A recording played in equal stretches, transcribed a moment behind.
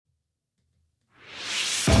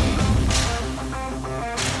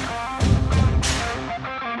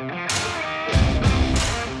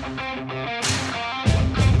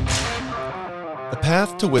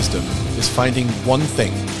path to wisdom is finding one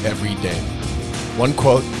thing every day. One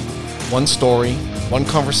quote, one story, one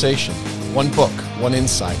conversation, one book, one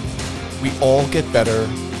insight. We all get better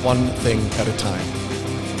one thing at a time.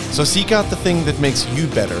 So seek out the thing that makes you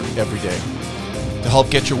better every day. To help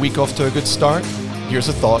get your week off to a good start, here's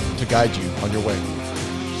a thought to guide you on your way.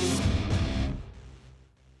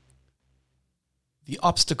 The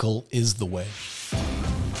obstacle is the way.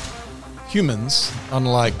 Humans,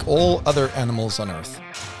 unlike all other animals on Earth,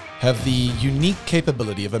 have the unique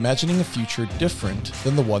capability of imagining a future different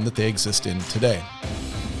than the one that they exist in today.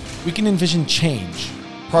 We can envision change,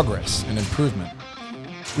 progress, and improvement.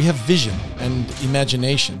 We have vision and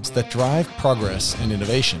imaginations that drive progress and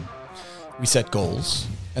innovation. We set goals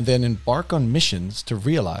and then embark on missions to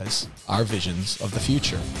realize our visions of the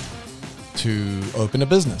future. To open a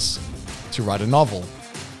business, to write a novel,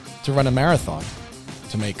 to run a marathon,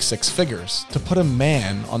 to make 6 figures, to put a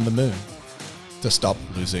man on the moon, to stop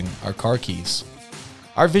losing our car keys.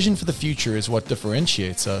 Our vision for the future is what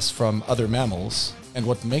differentiates us from other mammals and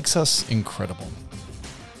what makes us incredible.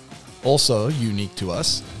 Also unique to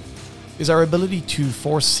us is our ability to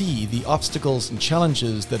foresee the obstacles and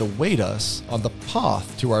challenges that await us on the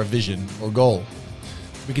path to our vision or goal.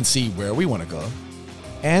 We can see where we want to go,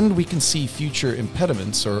 and we can see future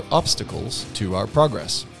impediments or obstacles to our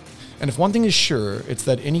progress. And if one thing is sure, it's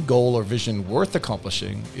that any goal or vision worth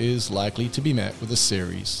accomplishing is likely to be met with a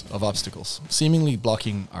series of obstacles, seemingly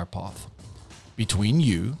blocking our path. Between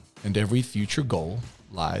you and every future goal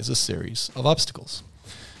lies a series of obstacles.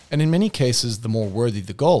 And in many cases, the more worthy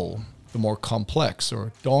the goal, the more complex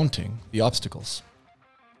or daunting the obstacles.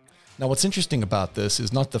 Now, what's interesting about this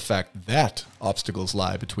is not the fact that obstacles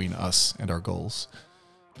lie between us and our goals,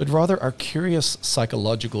 but rather our curious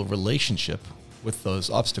psychological relationship with those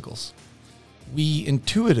obstacles. We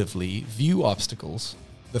intuitively view obstacles,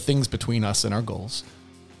 the things between us and our goals,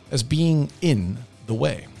 as being in the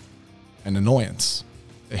way, an annoyance,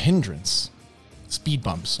 a hindrance, speed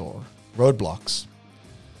bumps, or roadblocks.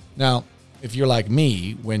 Now, if you're like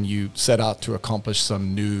me, when you set out to accomplish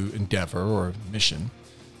some new endeavor or mission,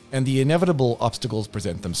 and the inevitable obstacles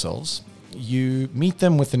present themselves, you meet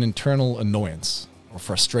them with an internal annoyance or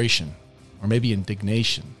frustration, or maybe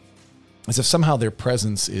indignation, as if somehow their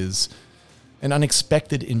presence is an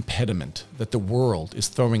unexpected impediment that the world is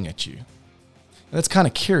throwing at you. And that's kind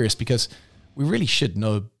of curious because we really should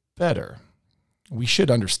know better. We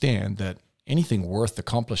should understand that anything worth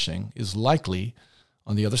accomplishing is likely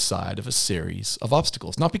on the other side of a series of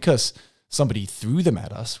obstacles, not because somebody threw them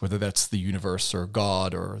at us, whether that's the universe or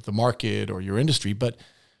God or the market or your industry, but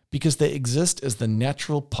because they exist as the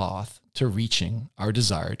natural path to reaching our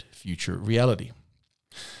desired future reality.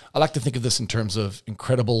 I like to think of this in terms of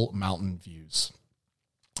incredible mountain views.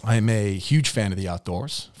 I'm a huge fan of the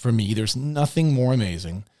outdoors. For me, there's nothing more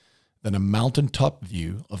amazing than a mountaintop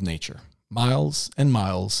view of nature. Miles and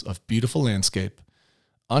miles of beautiful landscape,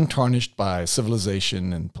 untarnished by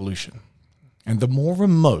civilization and pollution. And the more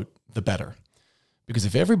remote, the better. Because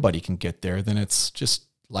if everybody can get there, then it's just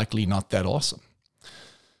likely not that awesome.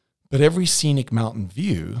 But every scenic mountain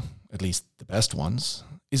view, at least the best ones,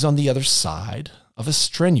 is on the other side of a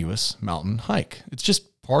strenuous mountain hike. It's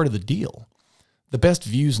just part of the deal. The best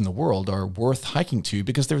views in the world are worth hiking to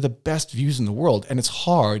because they're the best views in the world, and it's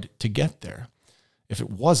hard to get there. If it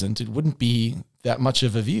wasn't, it wouldn't be that much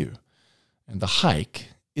of a view. And the hike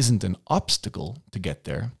isn't an obstacle to get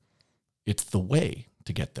there. It's the way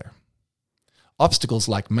to get there. Obstacles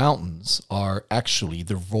like mountains are actually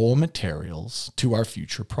the raw materials to our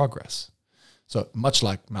future progress. So much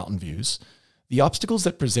like mountain views, the obstacles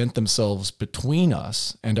that present themselves between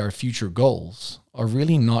us and our future goals are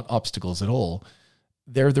really not obstacles at all.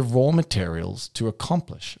 They're the raw materials to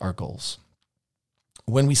accomplish our goals.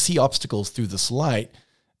 When we see obstacles through this light,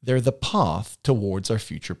 they're the path towards our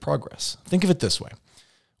future progress. Think of it this way.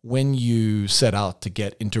 When you set out to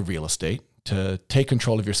get into real estate, to take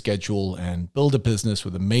control of your schedule and build a business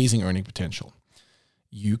with amazing earning potential,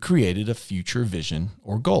 you created a future vision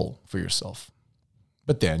or goal for yourself.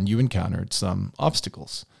 But then you encountered some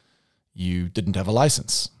obstacles. You didn't have a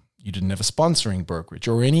license. You didn't have a sponsoring brokerage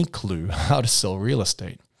or any clue how to sell real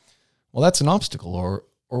estate. Well, that's an obstacle, or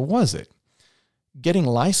was it? Getting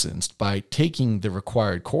licensed by taking the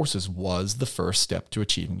required courses was the first step to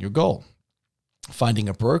achieving your goal. Finding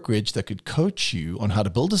a brokerage that could coach you on how to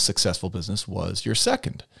build a successful business was your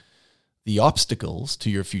second. The obstacles to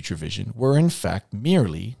your future vision were in fact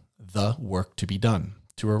merely the work to be done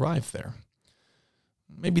to arrive there.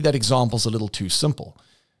 Maybe that example's a little too simple.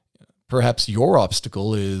 Perhaps your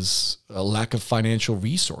obstacle is a lack of financial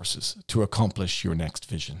resources to accomplish your next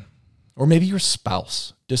vision. Or maybe your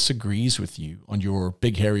spouse disagrees with you on your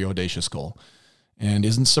big, hairy, audacious goal and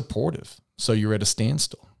isn't supportive, so you're at a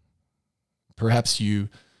standstill. Perhaps you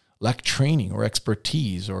lack training or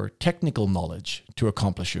expertise or technical knowledge to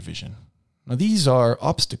accomplish your vision. Now, these are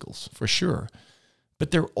obstacles for sure,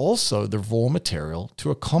 but they're also the raw material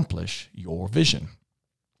to accomplish your vision.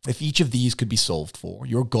 If each of these could be solved for,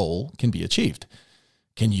 your goal can be achieved.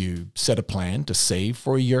 Can you set a plan to save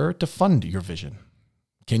for a year to fund your vision?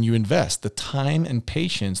 Can you invest the time and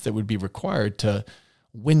patience that would be required to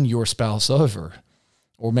win your spouse over?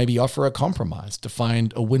 Or maybe offer a compromise to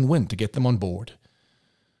find a win-win to get them on board?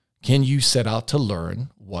 Can you set out to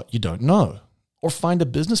learn what you don't know? Or find a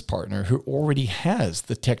business partner who already has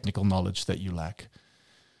the technical knowledge that you lack?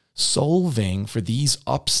 Solving for these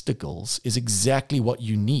obstacles is exactly what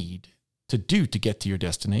you need to do to get to your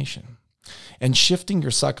destination. And shifting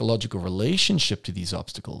your psychological relationship to these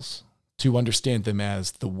obstacles, to understand them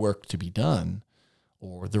as the work to be done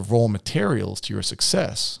or the raw materials to your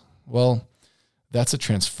success, well, that's a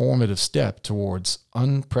transformative step towards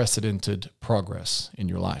unprecedented progress in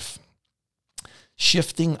your life.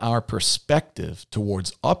 Shifting our perspective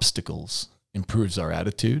towards obstacles improves our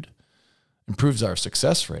attitude, improves our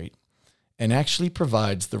success rate, and actually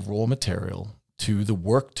provides the raw material to the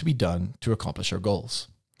work to be done to accomplish our goals.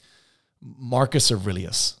 Marcus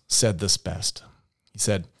Aurelius said this best. He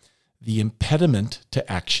said, "The impediment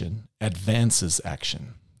to action advances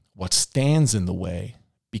action. What stands in the way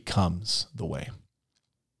becomes the way."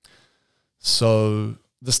 So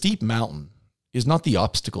the steep mountain is not the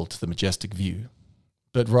obstacle to the majestic view,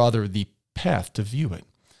 but rather the path to view it.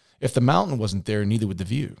 If the mountain wasn't there, neither would the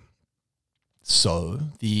view. So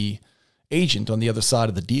the agent on the other side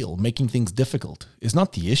of the deal, making things difficult, is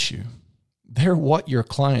not the issue. They're what your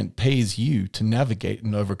client pays you to navigate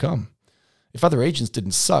and overcome. If other agents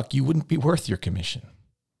didn't suck, you wouldn't be worth your commission.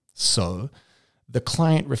 So the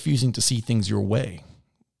client refusing to see things your way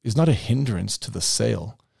is not a hindrance to the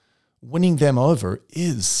sale. Winning them over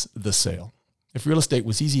is the sale. If real estate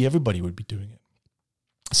was easy, everybody would be doing it.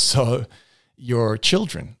 So your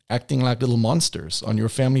children acting like little monsters on your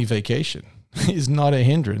family vacation is not a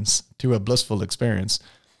hindrance to a blissful experience.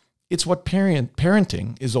 It's what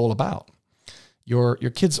parenting is all about. Your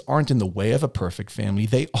kids aren't in the way of a perfect family.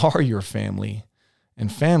 They are your family,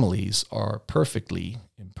 and families are perfectly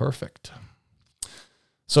imperfect.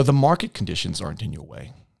 So the market conditions aren't in your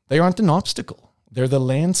way. They aren't an obstacle. They're the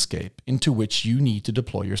landscape into which you need to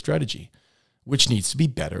deploy your strategy, which needs to be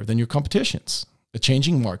better than your competition's. A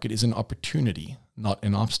changing market is an opportunity, not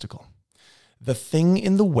an obstacle. The thing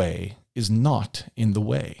in the way is not in the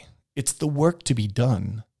way. It's the work to be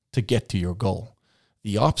done to get to your goal.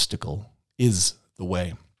 The obstacle is the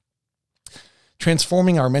way.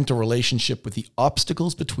 Transforming our mental relationship with the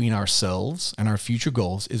obstacles between ourselves and our future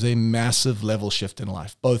goals is a massive level shift in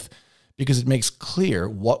life, both because it makes clear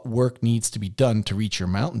what work needs to be done to reach your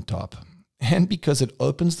mountaintop, and because it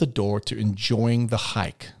opens the door to enjoying the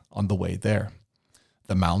hike on the way there.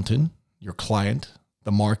 The mountain, your client,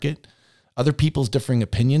 the market, other people's differing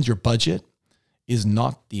opinions, your budget, is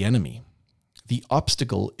not the enemy. The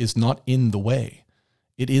obstacle is not in the way.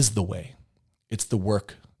 It is the way. It's the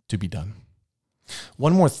work to be done.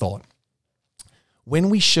 One more thought. When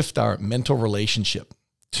we shift our mental relationship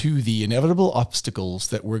to the inevitable obstacles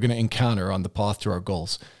that we're going to encounter on the path to our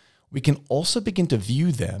goals, we can also begin to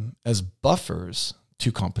view them as buffers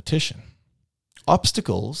to competition.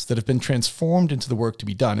 Obstacles that have been transformed into the work to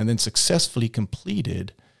be done and then successfully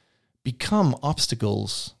completed become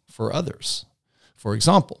obstacles for others. For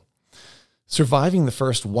example, surviving the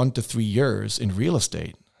first 1 to 3 years in real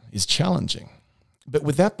estate is challenging. But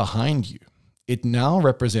with that behind you, it now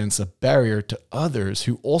represents a barrier to others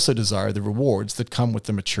who also desire the rewards that come with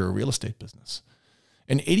the mature real estate business.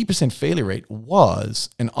 An 80% failure rate was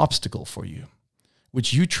an obstacle for you,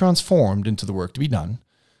 which you transformed into the work to be done,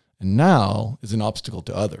 and now is an obstacle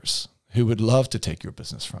to others who would love to take your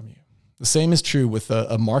business from you. The same is true with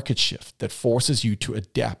a market shift that forces you to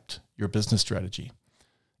adapt your business strategy.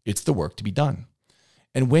 It's the work to be done.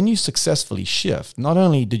 And when you successfully shift, not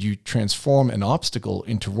only did you transform an obstacle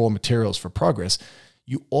into raw materials for progress,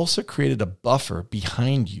 you also created a buffer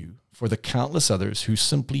behind you for the countless others who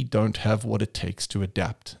simply don't have what it takes to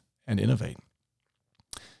adapt and innovate.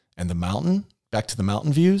 And the mountain, back to the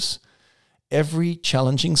mountain views, every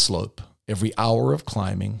challenging slope, every hour of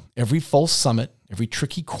climbing, every false summit, every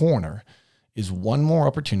tricky corner is one more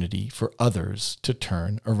opportunity for others to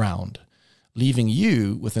turn around, leaving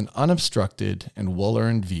you with an unobstructed and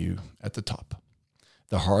well-earned view at the top.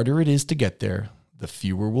 The harder it is to get there, the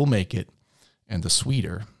fewer will make it, and the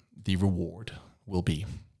sweeter the reward will be.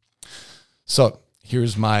 So,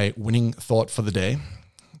 Here's my winning thought for the day.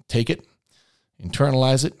 Take it,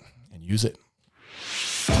 internalize it, and use it.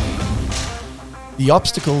 The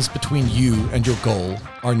obstacles between you and your goal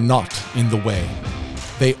are not in the way.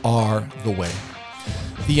 They are the way.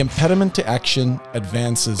 The impediment to action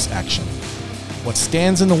advances action. What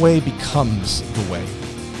stands in the way becomes the way.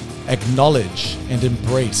 Acknowledge and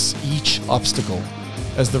embrace each obstacle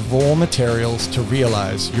as the raw materials to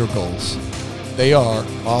realize your goals. They are,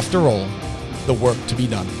 after all, the work to be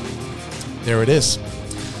done. There it is.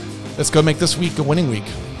 Let's go make this week a winning week.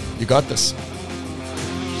 You got this.